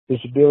This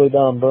is Billy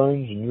Don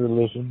Burns, and you're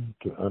listening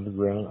to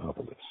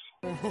Undergroundopolis.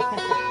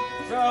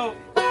 So,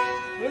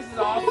 this is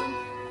awesome.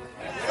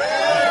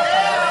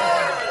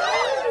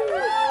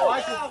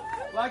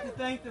 I'd like to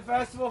thank the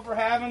festival for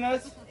having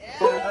us.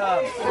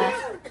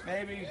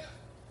 Maybe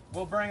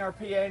we'll bring our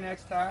PA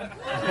next time.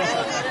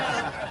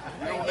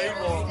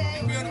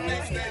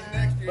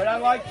 But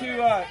I'd like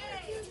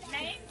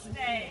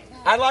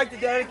to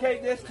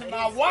dedicate this to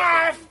my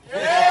wife.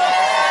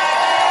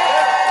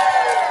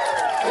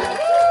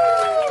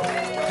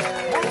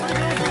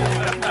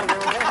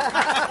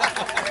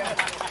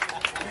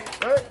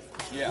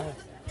 Yeah.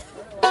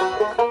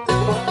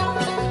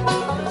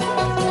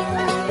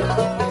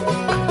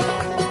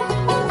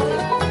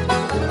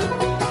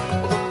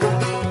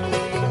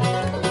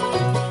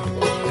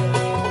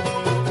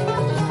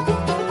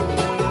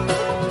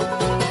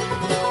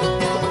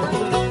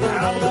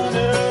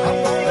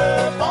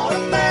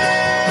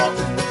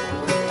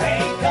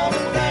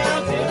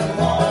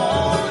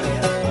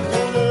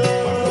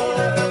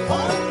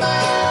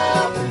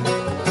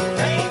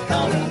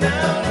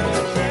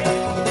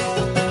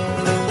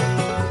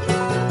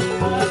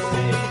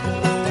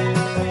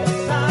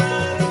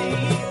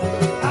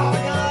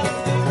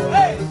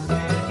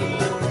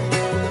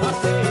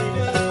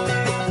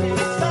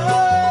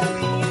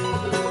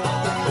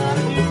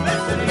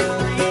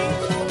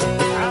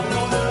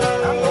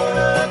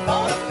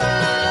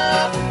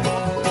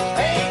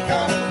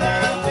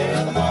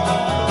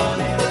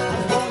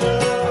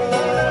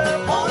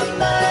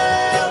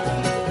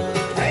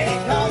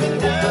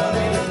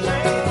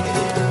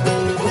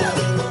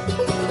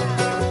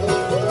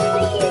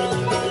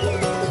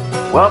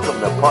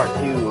 Welcome to part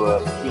 2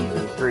 of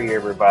season 3,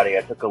 everybody.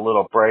 I took a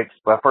little break,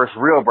 my first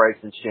real break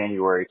since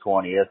January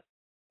 20th,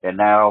 and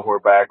now we're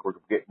back. We're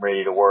getting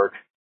ready to work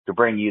to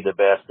bring you the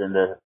best in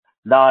the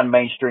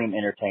non-mainstream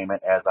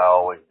entertainment, as I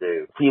always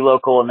do. A few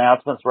local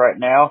announcements right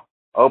now.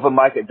 Open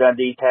mic at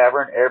Dundee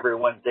Tavern every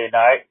Wednesday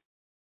night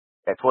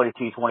at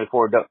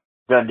 2224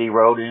 Dundee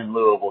Road in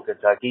Louisville,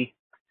 Kentucky.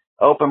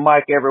 Open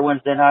mic every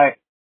Wednesday night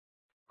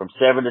from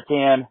 7 to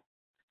 10.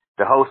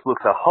 The host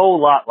looks a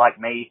whole lot like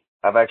me.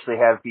 I've actually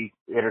had a few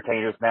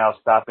entertainers now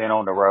stop in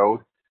on the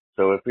road.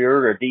 So if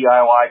you're a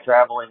DIY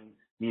traveling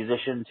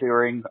musician,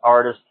 touring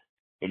artist,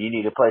 and you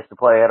need a place to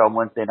play at on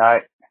Wednesday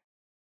night,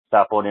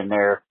 stop on in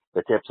there.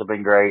 The tips have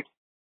been great,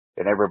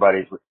 and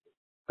everybody's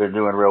been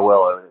doing real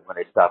well when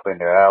they stop in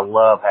there. I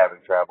love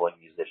having traveling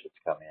musicians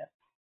come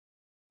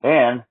in.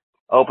 And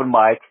open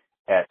mic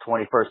at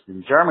 21st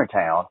in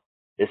Germantown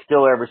is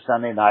still every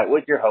Sunday night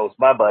with your host,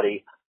 my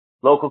buddy,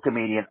 local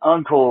comedian,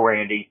 Uncool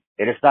Randy.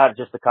 And it's not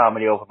just a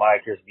comedy open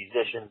mic. There's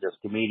musicians, there's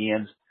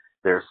comedians,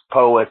 there's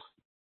poets.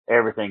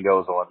 Everything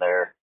goes on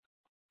there.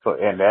 So,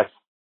 and that's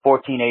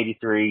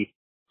 1483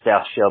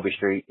 South Shelby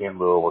Street in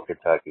Louisville,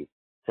 Kentucky.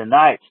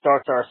 Tonight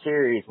starts our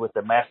series with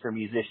the Master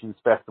Musicians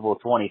Festival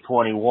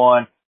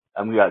 2021.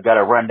 We got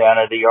a rundown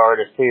of the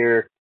artists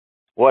here.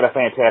 What a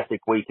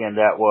fantastic weekend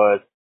that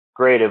was.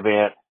 Great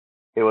event.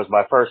 It was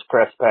my first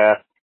press pass,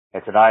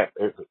 and tonight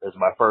is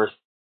my first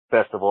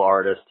festival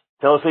artist.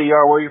 Tell us who you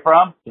are, where you're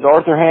from. It's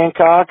Arthur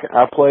Hancock.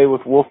 I play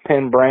with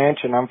Wolfpen Branch,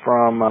 and I'm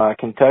from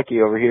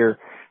Kentucky over here,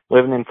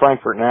 living in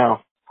Frankfort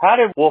now. How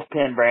did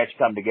Wolfpen Branch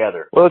come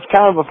together? Well, it's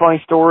kind of a funny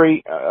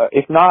story.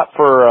 If not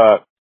for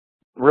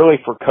really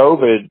for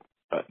COVID,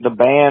 the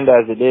band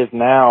as it is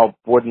now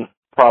wouldn't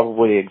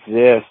probably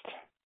exist.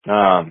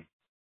 I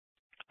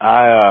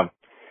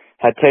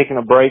had taken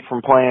a break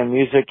from playing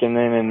music, and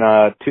then in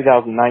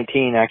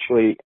 2019,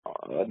 actually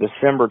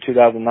December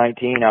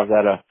 2019, I was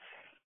at a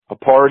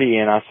party,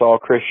 and I saw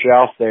Chris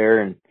Schaus there,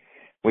 and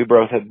we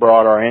both had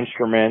brought our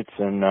instruments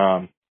and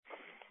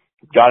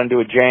got into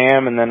a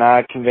jam, and then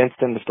I convinced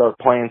him to start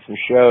playing some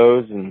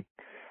shows. And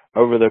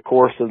over the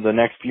course of the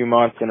next few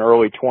months in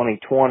early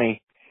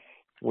 2020,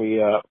 we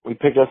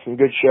picked up some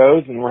good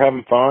shows, and we're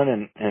having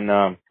fun,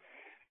 and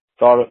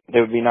thought it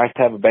would be nice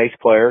to have a bass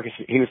player because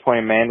he was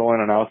playing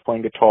mandolin and I was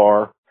playing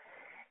guitar.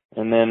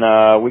 And then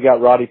we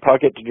got Roddy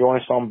Puckett to join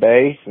us on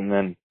bass, and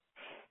then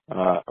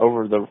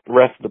over the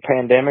rest of the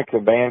pandemic, the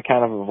band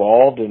kind of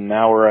evolved, and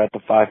now we're at the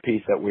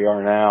 5-piece that we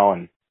are now.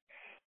 And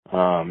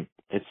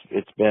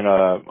it's been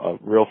a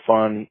real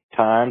fun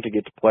time to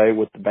get to play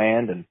with the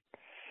band and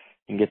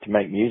get to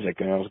make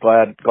music. And I was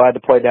glad to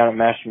play down at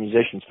Master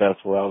Musicians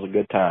Festival. That was a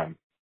good time.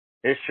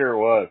 It sure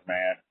was,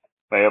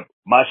 man.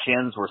 My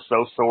shins were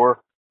so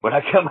sore when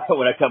I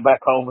come back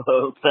home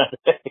those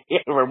Sunday.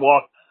 We're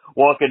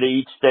walking to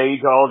each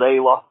stage all day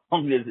long.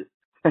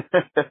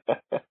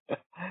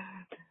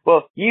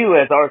 Well, you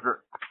as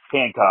Arthur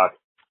Hancock,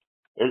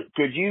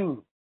 could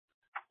you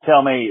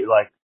tell me,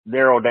 like,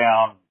 narrow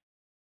down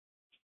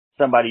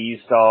somebody you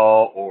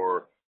saw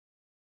or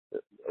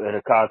at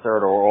a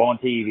concert or on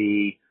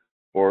TV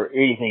or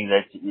anything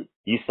that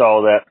you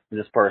saw that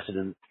this person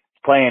is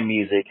playing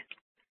music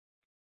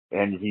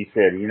and you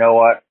said, you know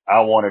what, I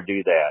want to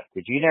do that.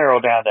 Could you narrow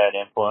down that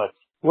influence?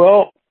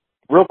 Well,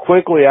 real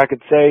quickly, I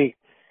could say,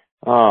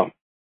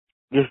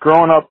 just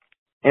growing up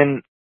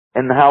in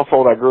the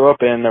household I grew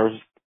up in, there was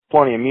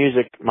plenty of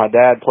music. My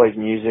dad plays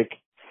music,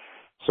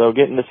 So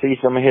getting to see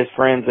some of his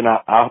friends, and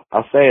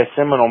I'll say a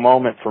seminal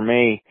moment for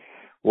me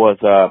was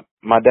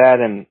my dad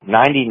in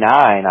 '99,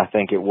 I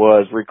think it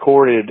was,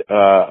 recorded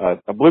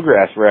a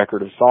bluegrass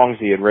record of songs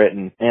he had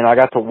written, and I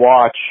got to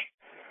watch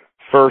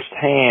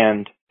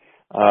firsthand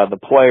the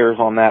players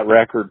on that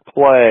record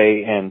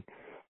play, and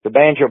the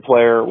banjo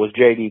player was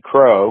J.D.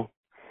 Crowe,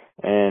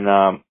 and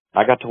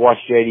I got to watch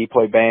J.D.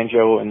 play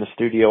banjo in the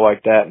studio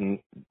like that, and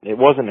it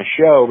wasn't a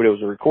show, but it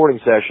was a recording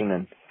session,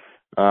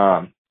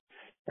 and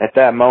at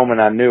that moment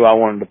I knew I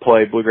wanted to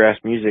play bluegrass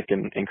music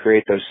and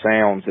create those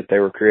sounds that they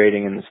were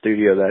creating in the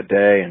studio that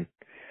day. And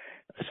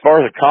as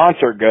far as a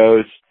concert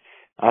goes,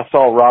 I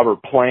saw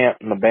Robert Plant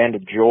and the Band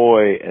of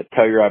Joy at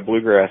Telluride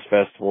Bluegrass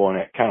Festival, and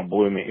it kind of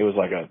blew me. It was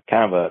like a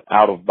kind of a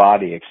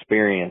out-of-body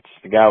experience.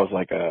 The guy was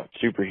like a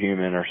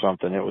superhuman or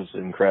something. It was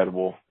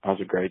incredible. It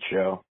was a great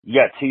show.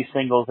 You got 2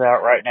 singles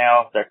out right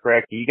now, is that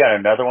correct? You got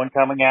another one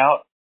coming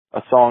out?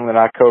 A song that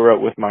I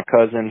co-wrote with my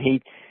cousin.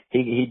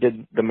 He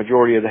did the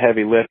majority of the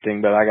heavy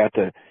lifting, but I got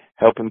to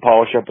help him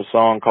polish up a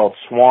song called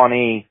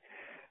Swanee.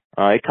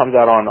 It comes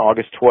out on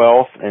August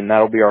 12th, and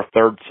that'll be our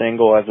 3rd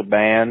single as a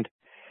band.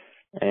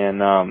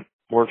 And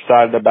we're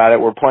excited about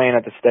it. We're playing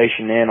at the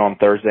Station Inn on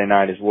Thursday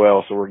night as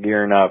well, so we're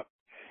gearing up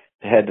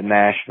to head to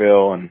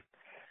Nashville and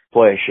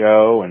play a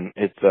show. And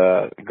it's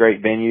a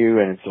great venue,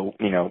 and it's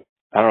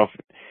I don't know if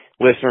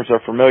listeners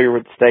are familiar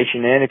with the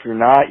Station Inn. If you're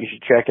not, you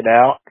should check it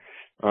out.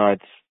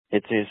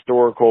 It's a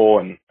historical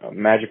and a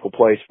magical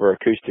place for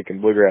acoustic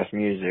and bluegrass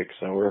music,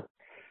 so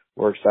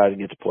we're excited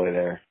to get to play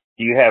there.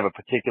 Do you have a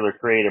particular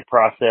creative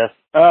process?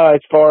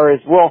 As far as,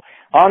 well,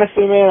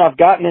 honestly, man, I've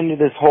gotten into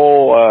this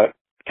whole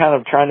kind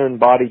of trying to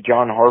embody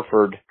John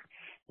Hartford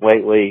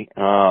lately.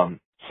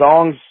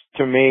 Songs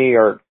to me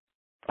are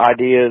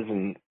ideas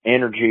and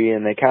energy,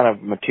 and they kind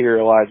of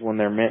materialize when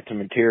they're meant to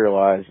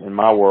materialize, in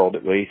my world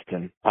at least.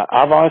 And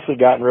I've honestly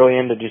gotten really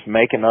into just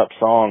making up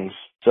songs.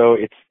 So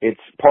it's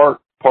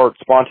part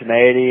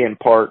spontaneity and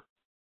part,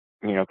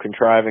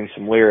 contriving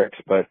some lyrics.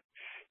 But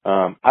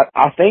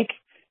I think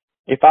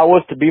if I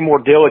was to be more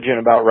diligent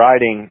about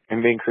writing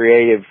and being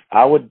creative,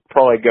 I would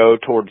probably go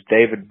towards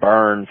David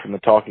Byrne from the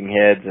Talking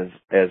Heads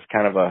as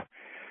kind of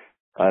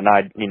an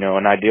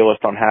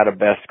idealist on how to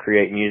best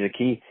create music.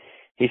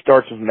 He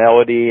starts with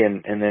melody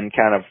and then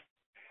kind of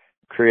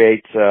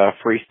creates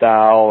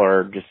freestyle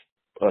or just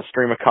a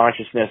stream of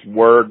consciousness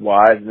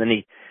word-wise, and then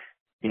he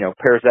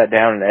pares that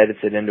down and edits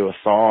it into a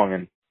song.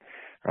 And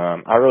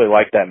I really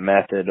like that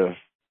method of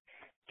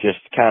just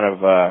kind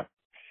of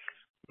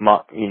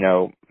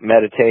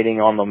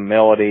meditating on the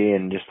melody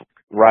and just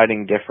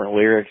writing different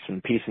lyrics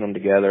and piecing them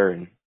together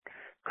and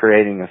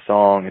creating a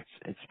song.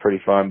 It's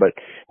pretty fun. But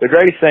the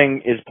greatest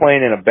thing is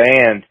playing in a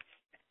band,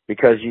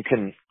 because you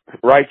can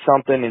write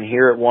something and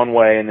hear it one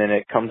way, and then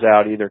it comes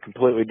out either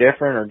completely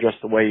different or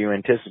just the way you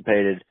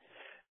anticipated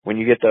when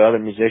you get the other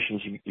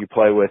musicians you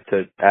play with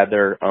to add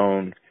their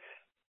own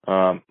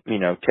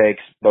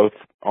takes both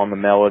on the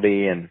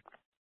melody and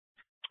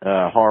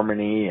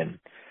harmony and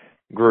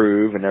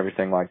groove and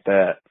everything like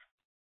that.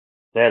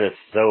 That is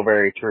so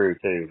very true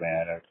too,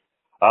 man.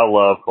 I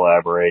love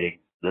collaborating.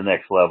 The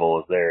next level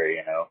is there,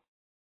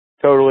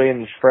 Totally, and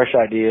there's fresh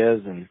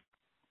ideas, and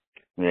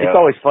yeah. It's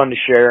always fun to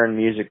share in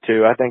music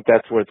too. I think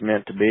that's what it's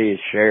meant to be, is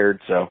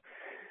shared. So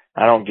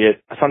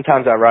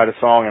sometimes I write a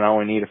song and I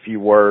only need a few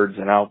words,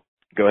 and I'll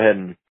go ahead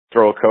and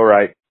throw a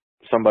co-write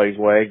somebody's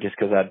way just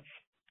because I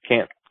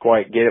can't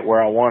quite get it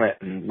where I want it,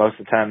 and most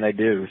of the time they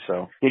do.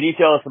 So, can you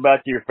tell us about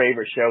your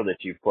favorite show that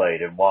you've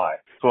played and why?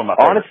 It's one of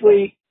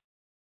my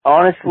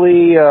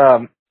honestly,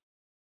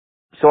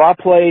 so I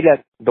played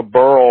at the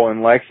Burl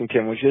in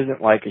Lexington, which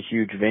isn't like a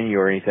huge venue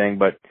or anything,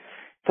 but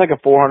it's like a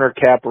 400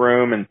 cap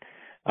room, and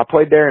I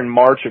played there in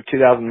March of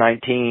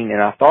 2019,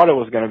 and I thought it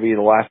was going to be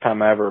the last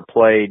time I ever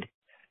played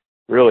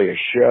really a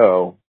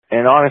show.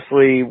 And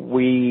honestly,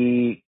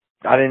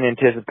 I didn't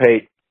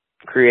anticipate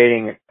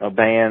creating a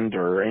band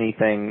or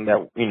anything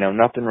that,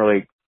 nothing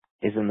really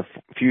is in the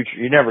future.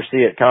 You never see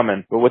it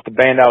coming. But with the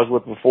band I was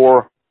with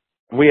before,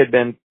 we had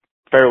been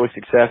fairly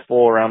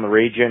successful around the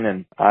region,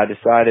 and I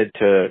decided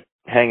to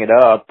hang it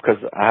up because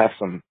I have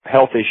some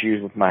health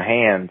issues with my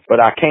hands.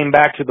 But I came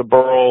back to the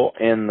Burl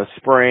in the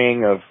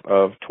spring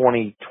of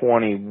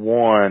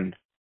 2021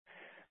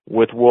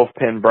 with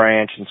Wolfpen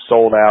Branch and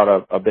sold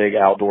out a big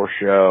outdoor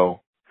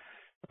show.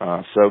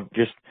 So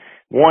just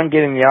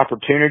getting the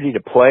opportunity to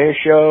play a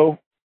show,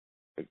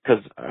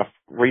 because I've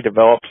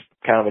redeveloped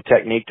kind of a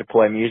technique to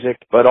play music,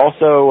 but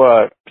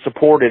also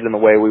supported in the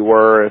way we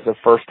were as the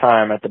first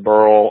time at the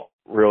Burl,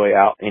 really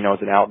out,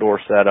 it's an outdoor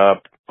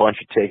setup, bunch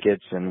of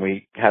tickets, and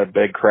we had a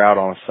big crowd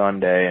on a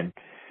Sunday. And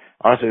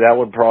honestly, that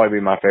would probably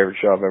be my favorite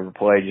show I've ever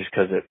played, just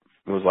because it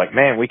was like,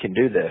 man, we can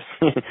do this.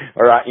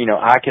 Or,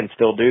 I can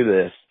still do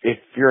this. If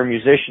you're a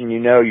musician,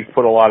 you've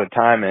put a lot of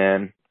time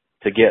in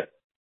to get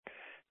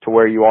to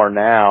where you are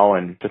now,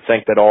 and to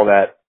think that all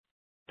that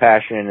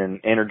passion and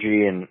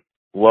energy and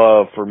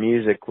love for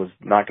music was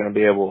not going to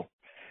be able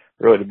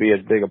really to be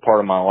as big a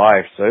part of my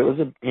life. So it was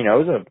a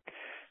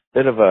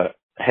bit of a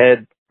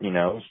head,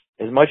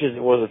 as much as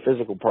it was a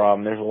physical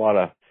problem, there's a lot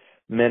of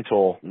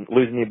mental.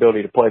 Losing the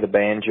ability to play the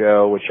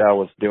banjo, which I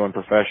was doing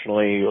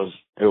professionally,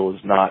 it was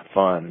not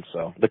fun.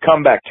 So the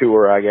comeback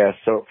tour, I guess.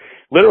 So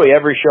literally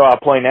every show I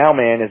play now,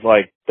 man, is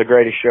like the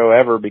greatest show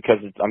ever because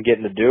I'm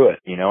getting to do it,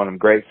 you know, and I'm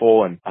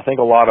grateful. And I think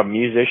a lot of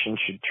musicians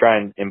should try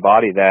and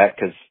embody that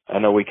because I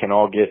know we can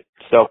all get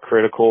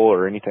self-critical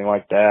or anything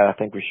like that. I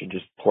think we should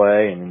just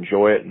play and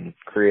enjoy it and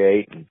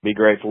create and be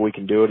grateful we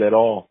can do it at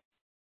all.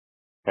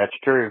 That's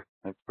true.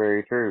 That's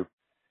very true.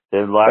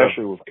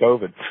 Especially with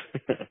COVID.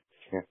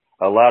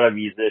 A lot of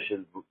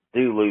musicians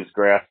do lose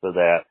grasp of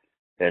that.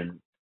 And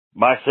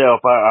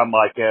myself, I'm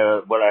like,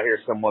 when I hear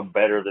someone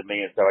better than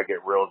me, and so I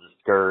get real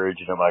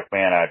discouraged, and I'm like,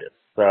 man, I just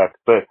suck.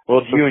 But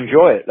well, you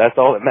enjoy it. That's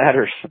all that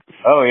matters.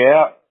 Oh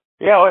yeah,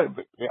 yeah,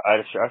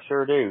 I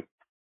sure do.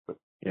 But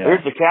yeah.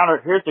 Here's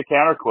the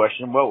counter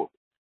question. Well,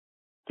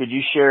 could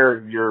you share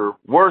your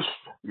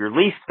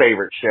least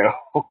favorite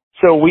show?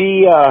 So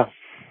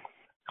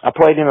I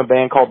played in a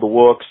band called the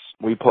Wooks.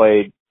 We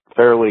played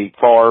fairly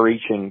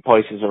far-reaching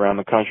places around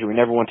the country. We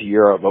never went to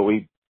Europe, but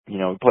we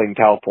played in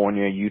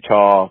California,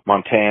 Utah,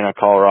 Montana,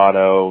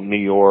 Colorado, New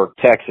York,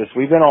 Texas.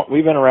 We've been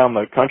around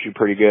the country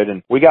pretty good,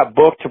 and we got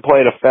booked to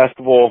play at a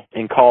festival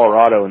in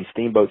Colorado in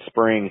Steamboat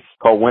Springs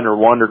called Winter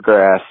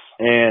Wondergrass.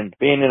 And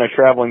being in a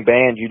traveling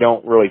band, you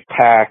don't really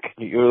pack.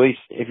 At least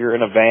if you're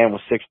in a van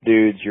with 6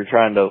 dudes, you're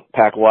trying to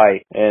pack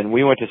light. And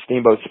we went to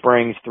Steamboat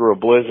Springs through a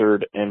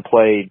blizzard and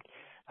played.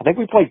 I think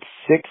we played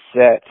 6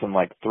 sets in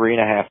like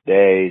 3.5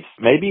 days,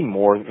 maybe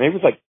more. Maybe it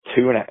was like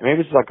 2.5.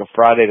 Maybe it was like a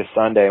Friday to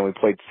Sunday, and we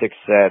played 6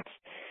 sets.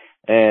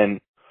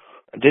 And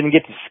I didn't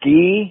get to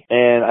ski,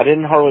 and I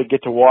didn't hardly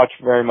get to watch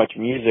very much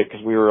music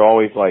because we were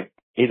always like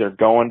either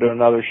going to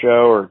another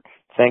show or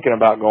thinking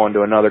about going to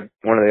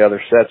one of the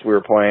other sets we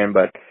were playing.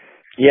 But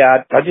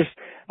yeah, I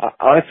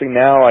honestly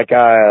now, like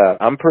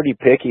I'm pretty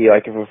picky.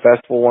 Like if a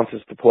festival wants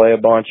us to play a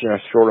bunch in a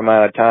short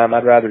amount of time,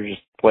 I'd rather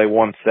just play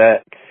one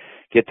set,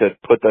 get to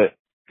put the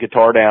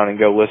guitar down and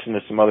go listen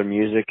to some other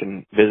music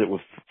and visit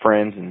with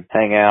friends and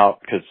hang out,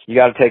 because you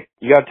got to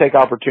take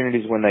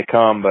opportunities when they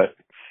come. But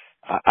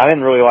I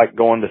didn't really like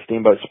going to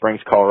Steamboat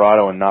Springs,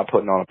 Colorado, and not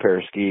putting on a pair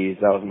of skis.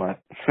 That wasn't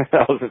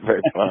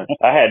very fun.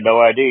 I had no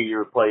idea you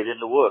were playing in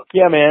the Woods.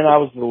 Yeah, man, I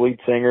was the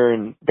lead singer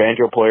and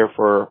banjo player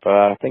for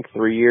I think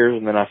 3 years,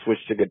 and then I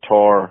switched to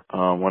guitar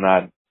when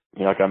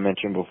like I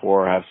mentioned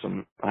before, I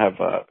have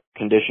a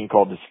condition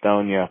called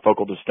dystonia,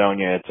 focal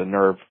dystonia. It's a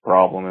nerve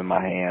problem in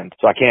my hand.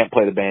 So I can't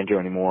play the banjo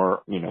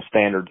anymore,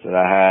 standards that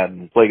I had,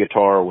 and play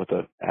guitar with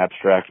an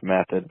abstract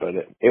method, but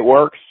it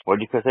works. What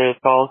did you say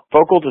it's called?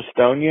 Focal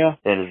dystonia.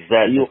 And is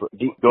that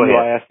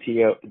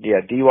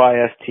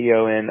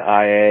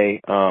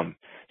D-Y-S-T-O-N-I-A.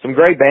 Some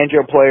great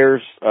banjo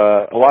players,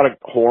 a lot of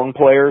horn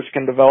players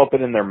can develop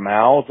it in their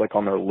mouths, like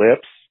on their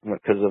lips,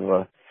 because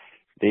of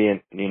the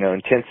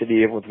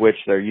intensity with which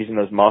they're using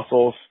those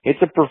muscles.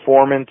 It's a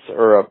performance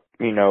or a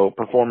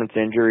performance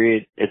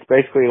injury. It's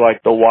basically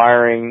like the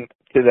wiring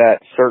to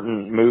that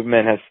certain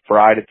movement has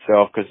fried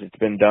itself because it's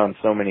been done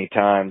so many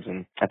times.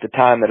 And at the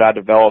time that I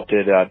developed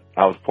it, I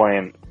was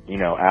playing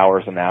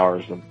hours and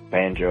hours of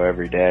banjo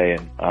every day,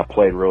 and I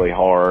played really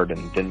hard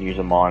and didn't use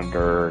a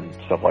monitor and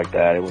stuff like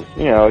that. It was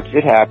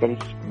it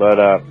happens, but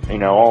all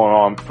in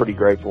all, I'm pretty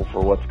grateful for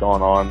what's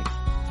going on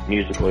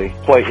musically.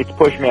 It's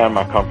pushed me out of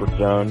my comfort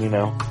zone,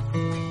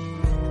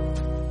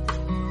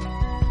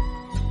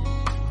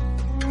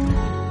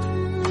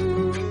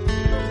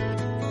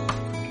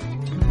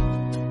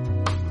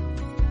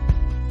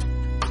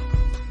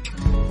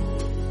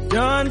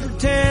 Done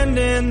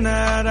pretending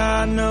that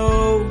I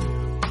know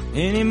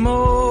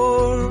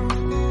anymore.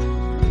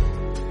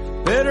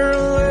 Better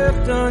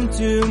left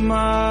unto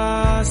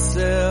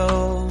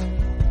myself.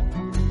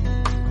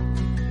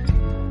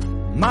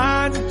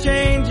 Minds are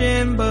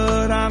changing,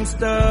 but I'm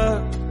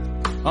stuck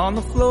on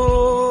the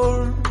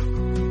floor.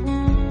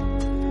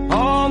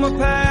 All my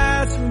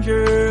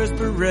passengers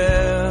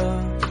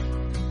bereft.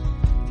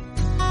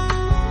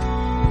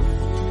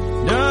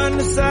 Done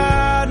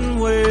deciding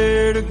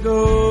where to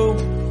go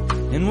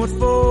and what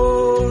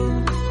for.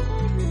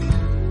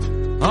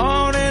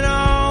 On and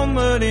on,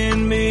 but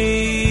in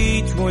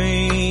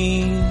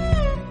between.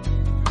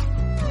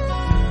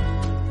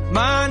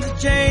 Minds are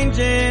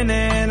changing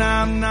and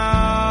I'm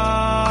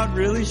not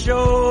really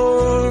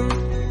sure.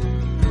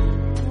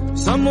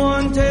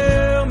 Someone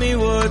tell me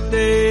what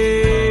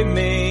they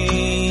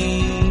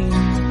mean.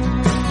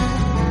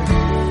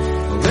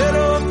 A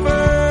little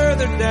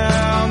further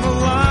down the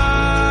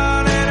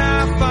line and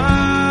I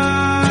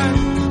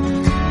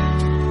find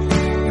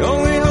the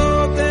only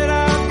hope that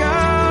I've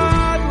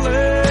got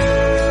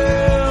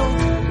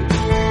left,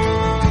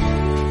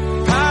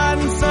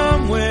 hiding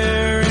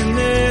somewhere in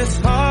this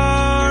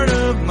heart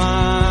of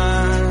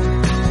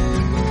mine,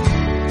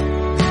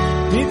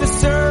 beneath the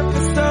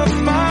surface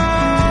of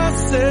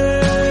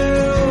myself.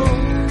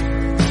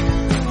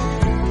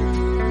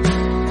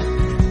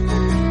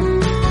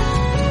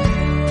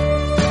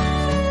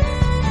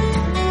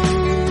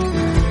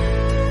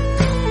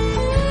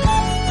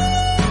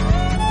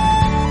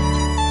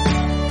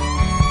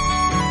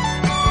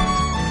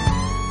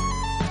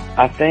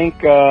 I think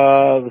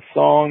the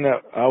song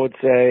that I would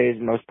say is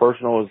most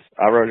personal is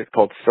I wrote it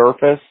called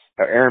Surface.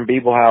 Aaron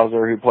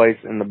Biebelhauser, who plays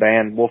in the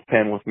band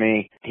Wolfpen with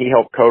me, he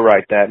helped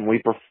co-write that, and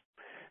we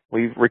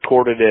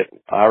recorded it.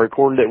 I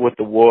recorded it with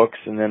the Wooks,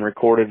 and then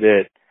recorded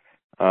it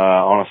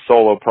on a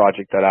solo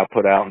project that I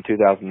put out in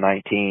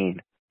 2019.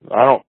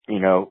 I don't,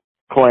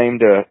 claim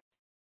to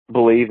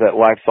believe that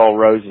life's all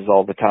roses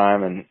all the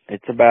time, and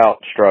it's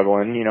about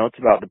struggling. It's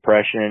about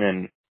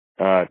depression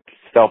and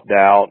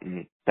self-doubt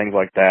and things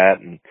like that.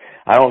 And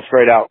I don't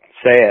straight out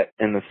say it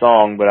in the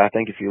song, but I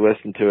think if you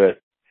listen to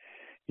it,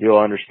 you'll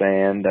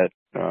understand that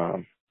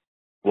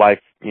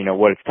life,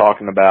 what it's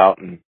talking about.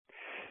 And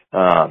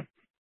I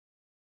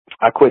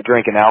quit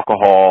drinking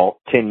alcohol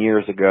 10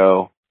 years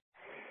ago,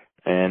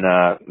 and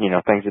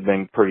things have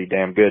been pretty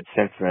damn good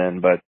since then,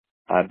 but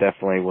I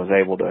definitely was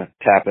able to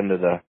tap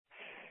into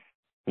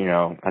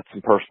that's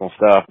some personal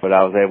stuff, but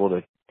I was able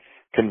to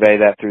convey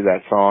that through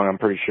that song. I'm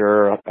pretty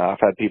sure I've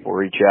had people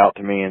reach out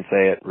to me and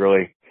say it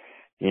really,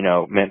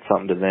 meant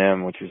something to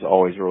them, which was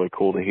always really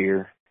cool to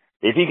hear.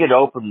 If you could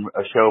open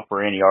a show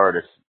for any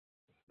artist,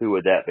 who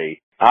would that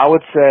be? I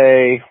would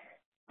say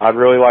I'd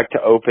really like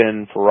to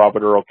open for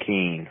Robert Earl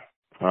Keen.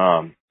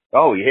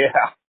 Oh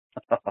yeah.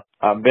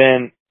 I'm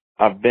going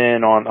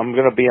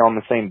to be on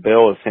the same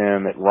bill as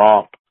him at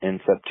Romp in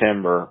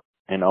September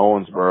in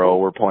Owensboro.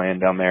 We're playing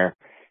down there,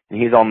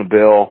 and he's on the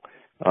bill.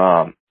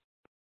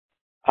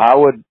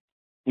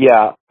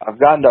 I've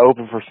gotten to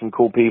open for some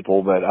cool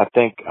people, but I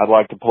think I'd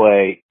like to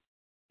play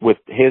with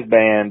his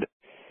band,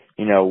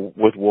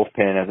 with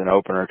Wolfpen as an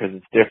opener, because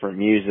it's different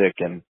music,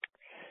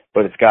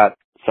 but it's got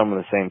some of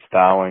the same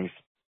stylings.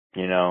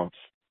 It's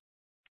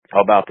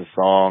all about the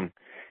song.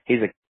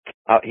 He's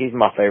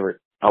my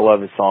favorite. I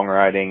love his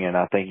songwriting, and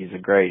I think he's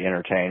a great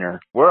entertainer.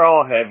 Where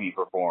all have you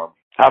performed?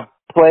 I've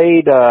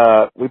played,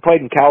 we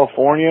played in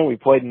California, we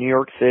played in New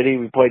York City,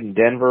 we played in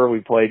Denver,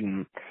 we played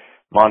in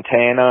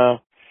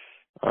Montana,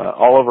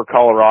 all over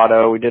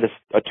Colorado. We did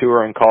a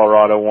tour in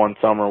Colorado one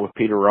summer with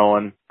Peter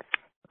Rowan.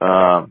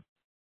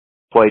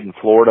 Played in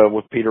Florida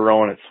with Peter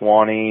Rowan at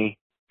Swanee.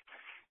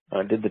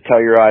 Did the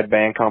Telluride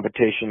band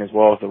competition as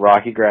well as the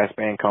Rocky Grass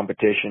band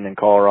competition in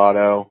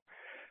Colorado.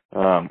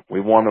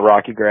 We won the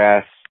Rocky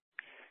Grass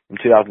in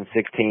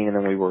 2016, and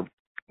then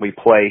we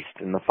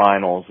placed in the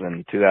finals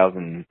in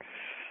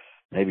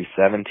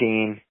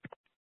 2017.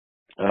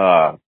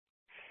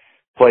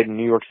 Played in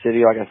New York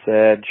City, like I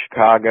said,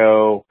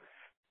 Chicago,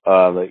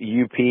 the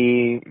UP,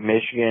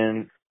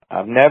 Michigan.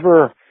 I've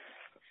never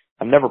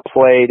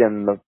played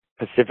in the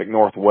Pacific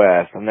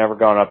Northwest. I've never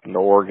gone up into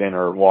Oregon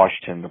or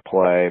Washington to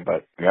play,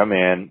 but yeah,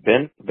 man,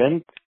 been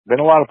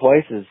a lot of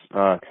places.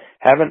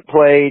 Haven't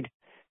played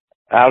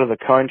out of the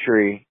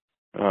country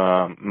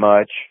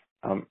much.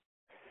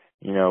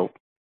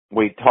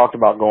 We talked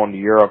about going to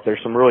Europe.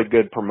 There's some really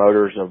good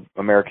promoters of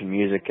American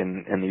music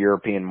in the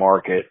European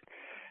market,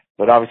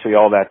 but obviously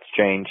all that's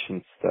changed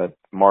since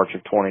March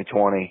of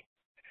 2020.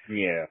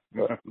 Yeah.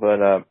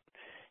 But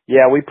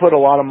we put a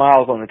lot of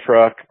miles on the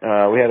truck.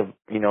 We had a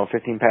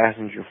 15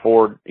 passenger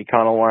Ford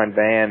Econoline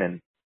van,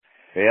 and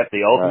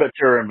the ultimate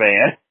touring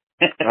van.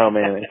 Oh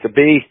man, it's a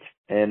beast.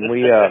 And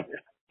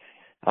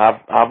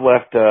I've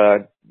left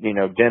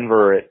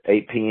Denver at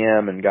 8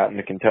 p.m. and gotten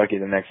to Kentucky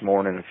the next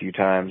morning a few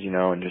times,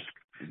 and just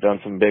done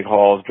some big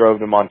hauls. Drove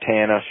to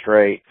Montana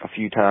straight a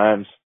few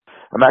times.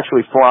 I'm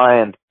actually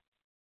flying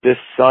this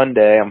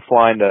Sunday. I'm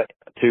flying to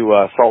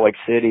Salt Lake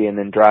City and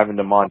then driving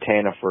to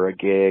Montana for a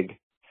gig,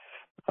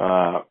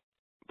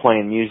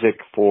 playing music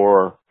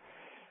for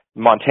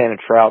Montana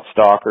Trout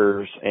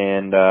Stalkers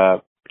and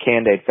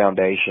Candade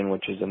Foundation,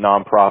 which is a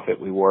nonprofit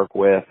we work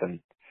with, and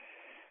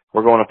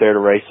we're going up there to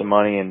raise some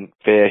money and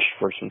fish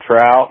for some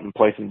trout and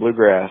play some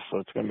bluegrass. So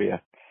it's going to be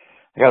I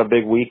got a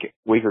big week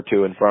or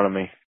two in front of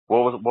me.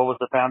 What was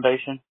the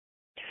foundation?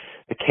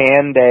 The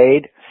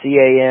Candade,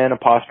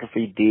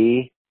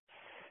 CAN''D.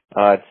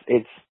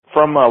 It's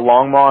from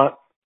Longmont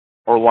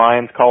or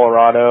Lyons,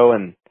 Colorado,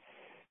 and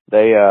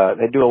they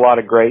do a lot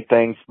of great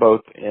things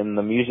both in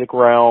the music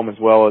realm as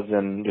well as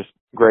in just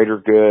greater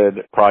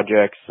good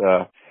projects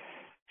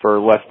for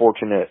less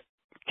fortunate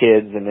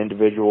kids and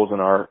individuals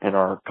in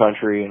our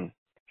country, and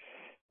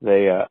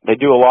they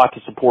do a lot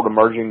to support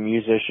emerging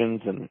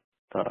musicians and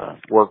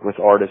work with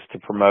artists to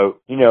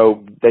promote.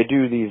 They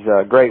do these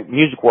great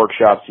music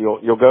workshops.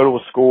 You'll go to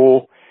a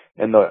school,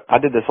 and I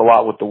did this a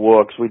lot with the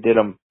Wooks. We did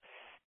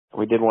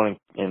one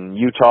in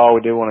Utah,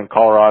 we did one in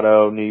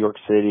Colorado, New York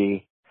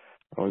City.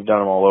 We've done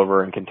them all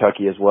over in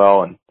Kentucky as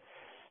well. And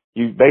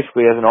you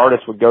basically, as an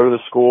artist, would go to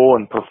the school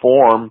and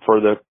perform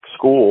for the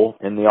school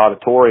in the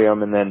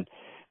auditorium, and then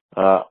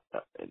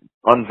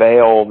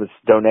unveil this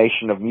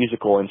donation of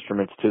musical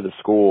instruments to the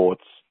school.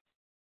 It's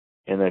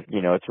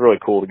really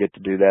cool to get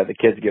to do that. The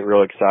kids get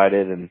real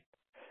excited and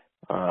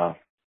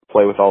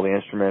play with all the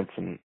instruments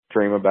and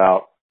dream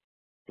about,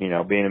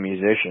 being a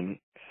musician.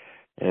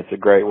 And it's a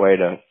great way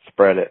to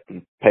spread it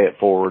and pay it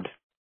forward.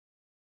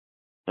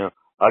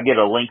 I'll get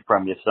a link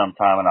from you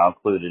sometime, and I'll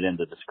include it in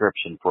the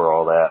description for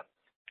all that.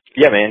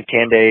 Yeah, man,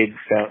 Candade.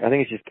 I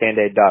think it's just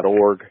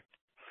candade.org.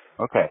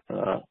 Okay.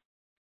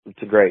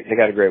 They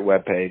got a great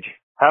web page.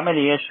 How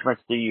many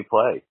instruments do you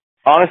play?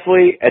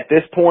 Honestly, at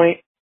this point,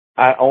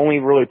 I only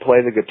really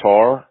play the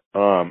guitar.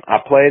 I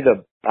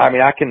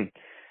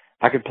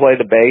could play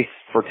the bass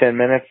for 10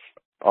 minutes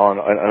on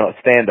a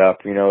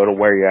stand-up, it'll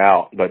wear you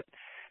out, but,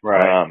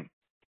 Right.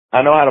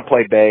 I know how to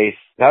play bass.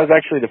 That was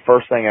actually the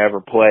first thing I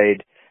ever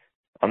played.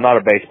 I'm not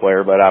a bass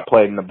player, but I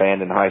played in the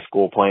band in high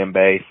school playing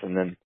bass, and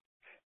then,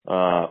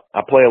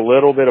 I play a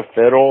little bit of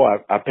fiddle.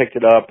 I picked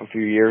it up a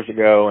few years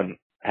ago and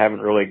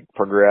haven't really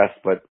progressed,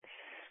 but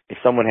if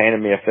someone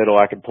handed me a fiddle,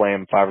 I could play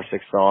them 5 or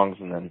 6 songs,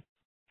 and then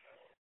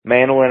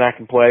mandolin I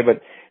can play,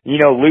 but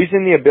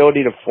losing the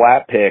ability to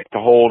flat pick, to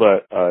hold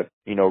a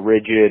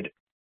rigid,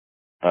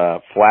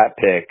 flat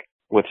pick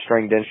with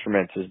stringed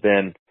instruments has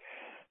been,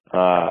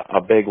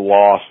 a big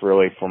loss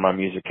really for my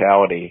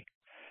musicality.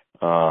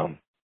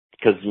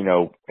 Cause,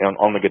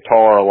 on the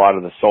guitar, a lot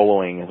of the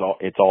soloing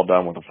it's all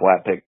done with a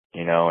flat pick,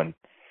 and,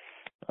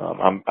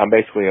 I'm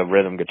basically a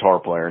rhythm guitar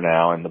player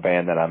now in the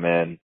band that I'm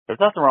in. There's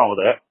nothing wrong with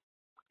that.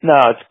 No,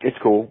 it's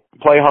cool.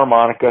 Play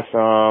harmonica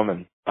some,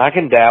 and I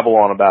can dabble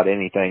on about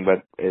anything,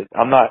 but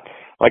I'm not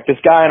like this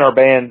guy in our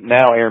band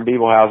now, Aaron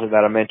Beeblehauser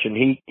that I mentioned.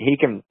 He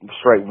can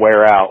straight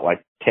wear out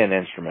like 10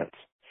 instruments,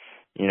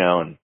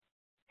 and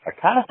I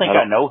kind of think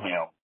I know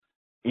him.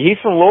 He's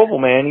from Louisville,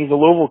 man. He's a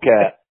Louisville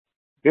cat.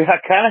 Dude,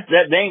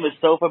 that name is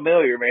so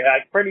familiar, man. I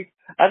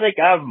think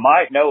I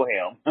might know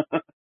him.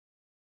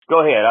 Go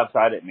ahead. I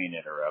didn't mean to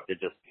interrupt.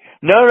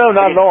 No,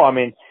 not at all. I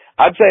mean,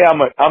 I'd say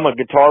I'm a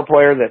guitar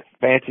player that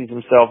fancies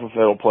himself a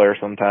fiddle player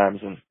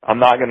sometimes, and I'm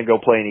not going to go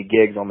play any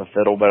gigs on the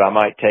fiddle, but I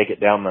might take it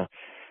down to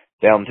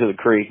the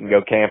creek and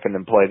go camping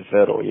and play the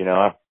fiddle.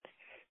 I've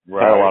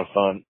had a lot of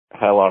fun.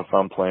 Had a lot of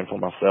fun playing for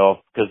myself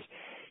because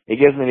it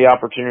gives me the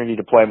opportunity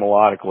to play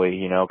melodically.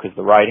 Because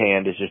the right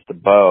hand is just a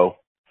bow,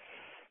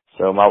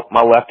 so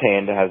my left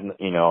hand has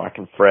I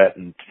can fret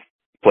and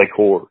play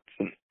chords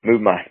and move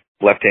my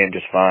left hand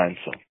just fine.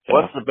 So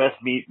what's the best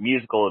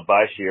musical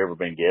advice you ever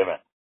been given?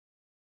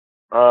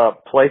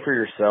 Play for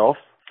yourself.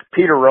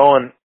 Peter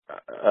Rowan,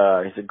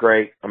 he's a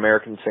great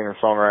American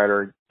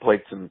singer-songwriter. He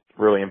played some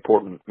really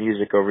important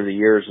music over the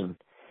years, and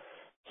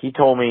he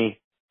told me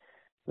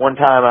one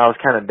time I was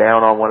kind of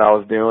down on what I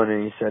was doing,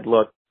 and he said,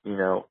 look,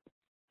 the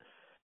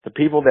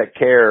people that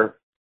care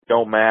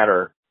don't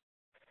matter,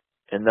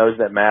 and those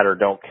that matter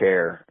don't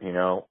care,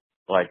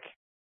 like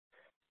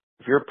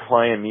if you're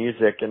playing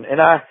music, and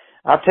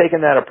I've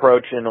taken that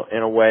approach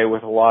in a way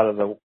with a lot of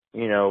the,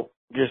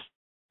 just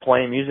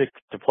playing music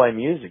to play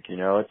music,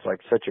 it's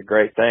like such a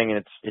great thing.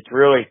 And it's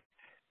really,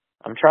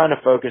 I'm trying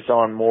to focus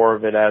on more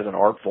of it as an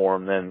art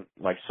form than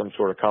like some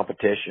sort of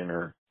competition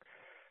or,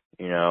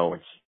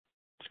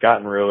 it's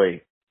gotten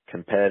really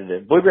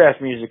competitive.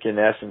 Bluegrass music in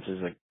essence is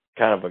a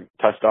kind of a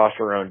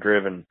testosterone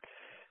driven,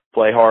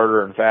 play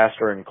harder and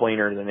faster and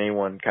cleaner than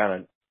anyone kind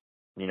of,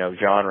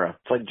 genre.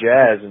 It's like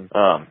jazz and,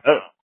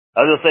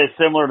 I was going to say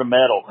similar to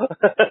metal.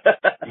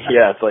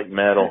 Yeah, it's like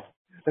metal.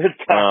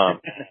 It's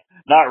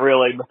not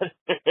really, but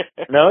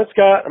no, it's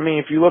got. I mean,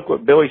 if you look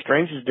what Billy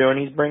Strings is doing,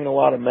 he's bringing a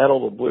lot of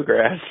metal to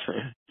bluegrass.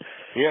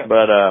 Yeah.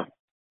 But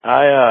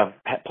I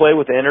play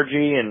with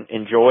energy and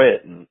enjoy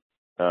it, and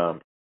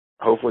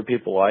hopefully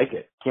people like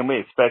it. Can we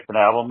expect an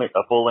album,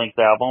 a full length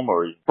album,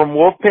 or from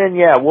Wolfpen?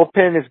 Yeah,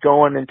 Wolfpen is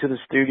going into the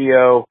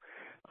studio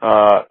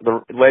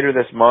later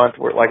this month.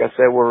 Like I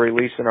said, we're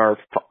releasing our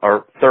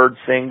third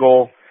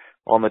single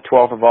on the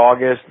 12th of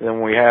August,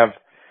 and we have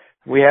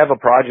a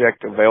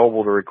project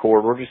available to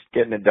record. We're just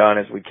getting it done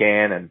as we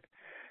can,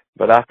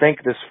 but I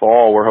think this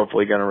fall we're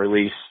hopefully going to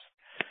release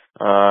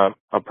a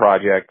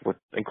project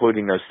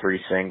including those 3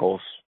 singles.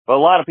 But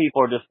a lot of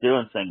people are just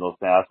doing singles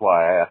now. That's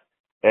why I asked.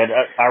 And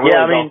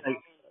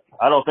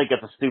I don't think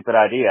it's a stupid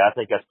idea. I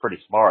think that's pretty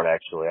smart,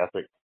 actually. I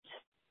think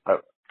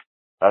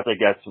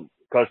that's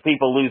because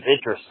people lose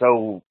interest.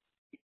 So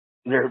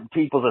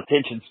people's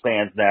attention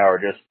spans now are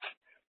just.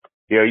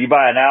 You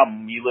buy an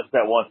album, you listen to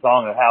that one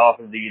song, and how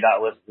often do you not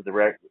listen to the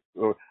record?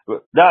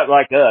 Not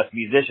like us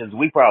musicians,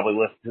 we probably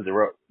listen to the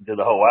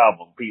whole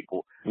album.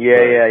 People,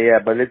 yeah.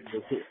 But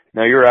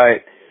no, you're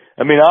right.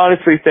 I mean, I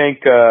honestly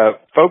think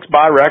folks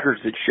buy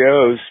records at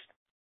shows,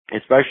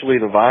 especially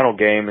the vinyl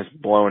game is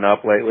blowing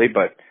up lately.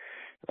 But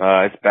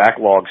it's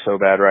backlogged so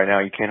bad right now,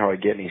 you can't hardly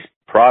get any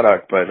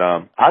product. But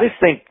I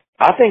think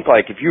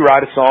like if you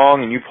write a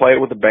song and you play it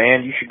with a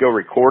band, you should go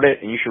record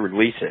it and you should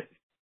release it.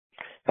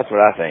 That's what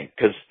I think,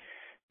 because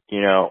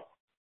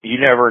you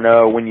never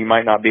know when you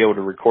might not be able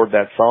to record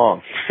that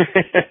song.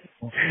 The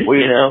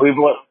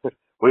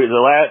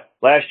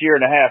last year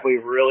and a half,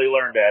 we've really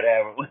learned that,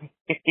 haven't we?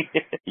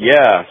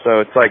 Yeah.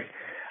 So it's like,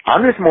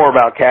 I'm just more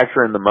about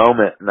capturing the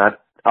moment, and I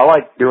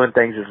like doing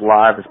things as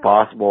live as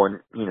possible.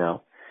 And,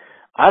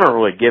 I don't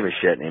really give a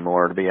shit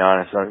anymore, to be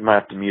honest. I might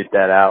have to mute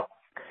that out.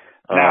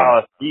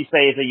 No, you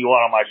say anything you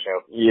want on my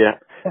show. Yeah.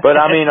 But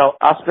I mean,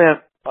 I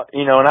spent,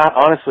 and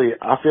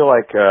I feel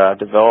like I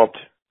developed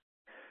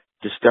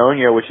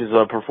dystonia, which is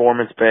a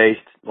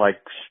performance-based,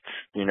 like,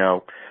 a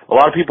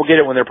lot of people get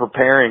it when they're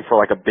preparing for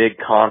like a big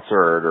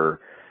concert or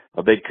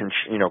a big,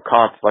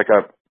 like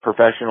a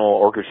professional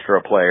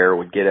orchestra player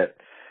would get it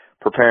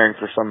preparing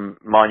for some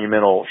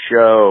monumental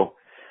show.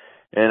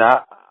 And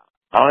I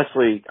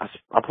honestly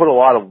put a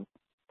lot of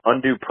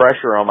undue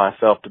pressure on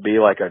myself to be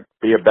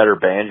a better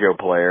banjo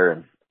player.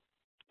 And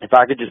if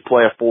I could just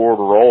play a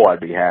forward role, I'd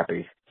be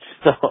happy.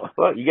 So,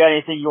 well, you got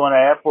anything you want to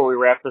add before we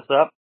wrap this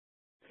up?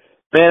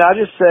 Man, I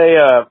just say,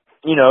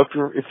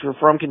 if you're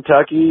from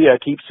Kentucky,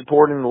 keep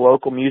supporting the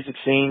local music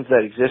scenes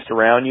that exist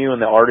around you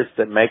and the artists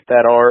that make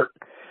that art.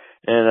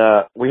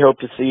 And we hope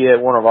to see you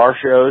at one of our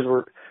shows.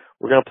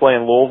 We're going to play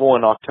in Louisville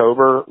in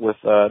October with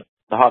the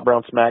Hot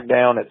Brown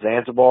Smackdown at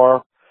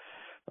Zanzibar.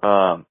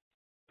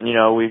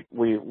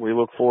 We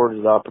look forward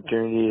to the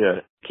opportunity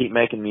to keep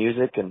making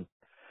music, and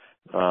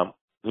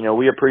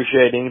we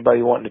appreciate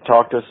anybody wanting to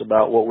talk to us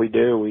about what we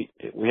do. We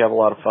have a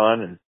lot of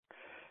fun,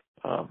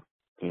 and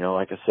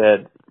like I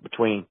said,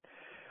 between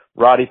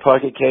Roddy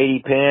Puckett,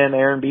 Katie Penn,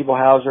 Aaron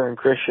Biebelhauser, and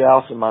Chris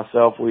Schaus and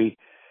myself,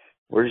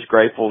 we're just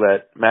grateful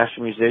that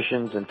master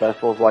musicians and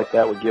festivals like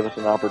that would give us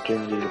an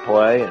opportunity to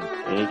play, and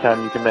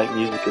anytime you can make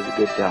music is a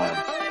good time.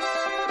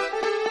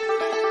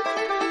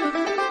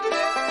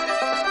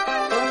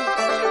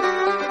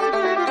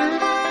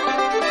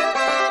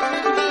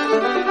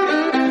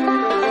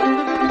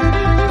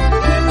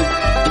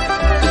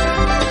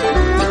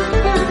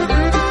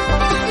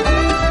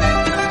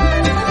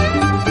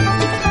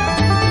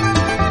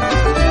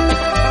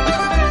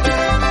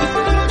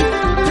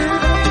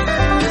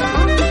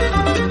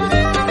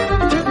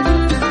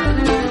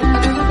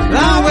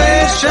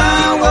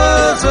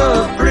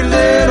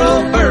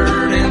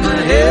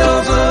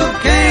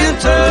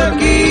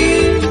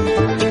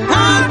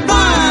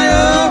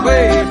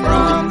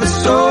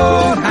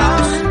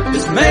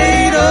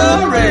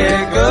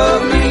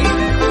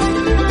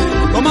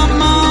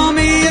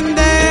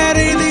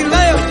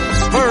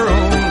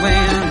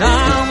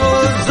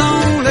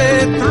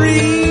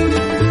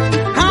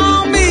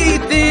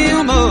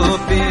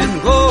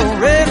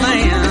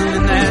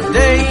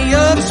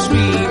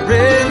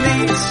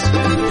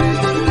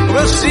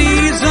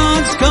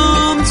 Seasons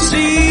come,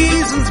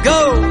 seasons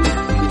go.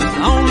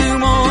 Only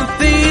one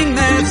thing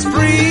that's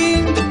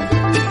free.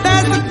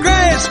 That's the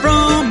grace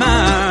from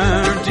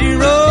our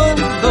dear old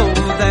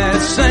Lord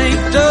that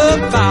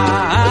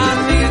sanctified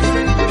me.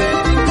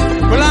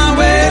 Well, I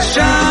wish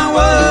I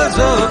was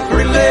a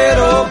pretty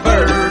little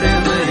bird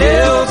in the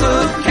hills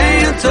of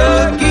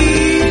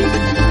Kentucky.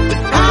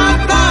 I'd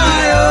fly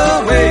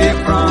away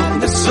from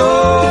this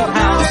old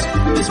house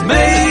that's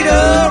made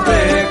a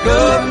wreck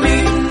of me.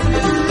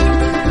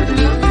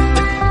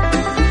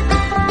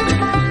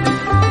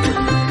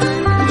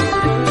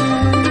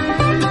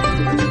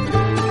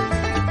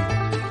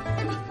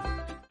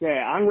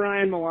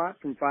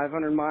 From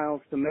 500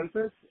 miles to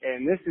Memphis,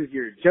 and this is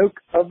your joke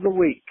of the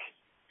week.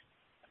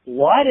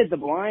 Why did the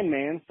blind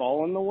man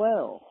fall in the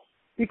well?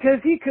 Because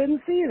he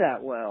couldn't see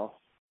that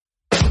well.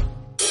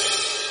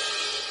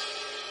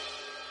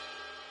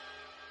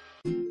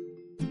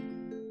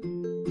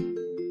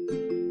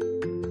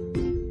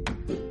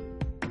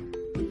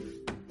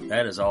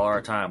 That is all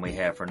our time we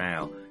have for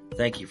now.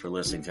 Thank you for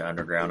listening to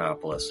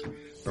Undergroundopolis.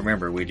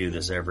 Remember, we do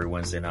this every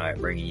Wednesday night,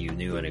 bringing you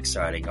new and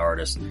exciting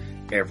artists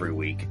every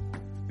week.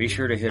 Be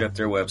sure to hit up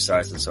their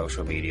websites and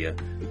social media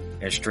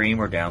and stream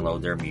or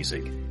download their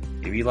music.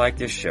 If you like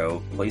this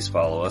show, please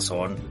follow us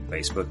on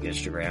Facebook,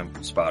 Instagram,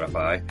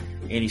 Spotify,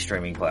 any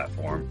streaming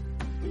platform,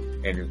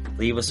 and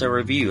leave us a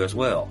review as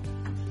well.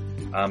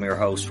 I'm your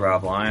host,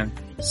 Rob Lyon,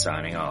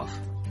 signing off.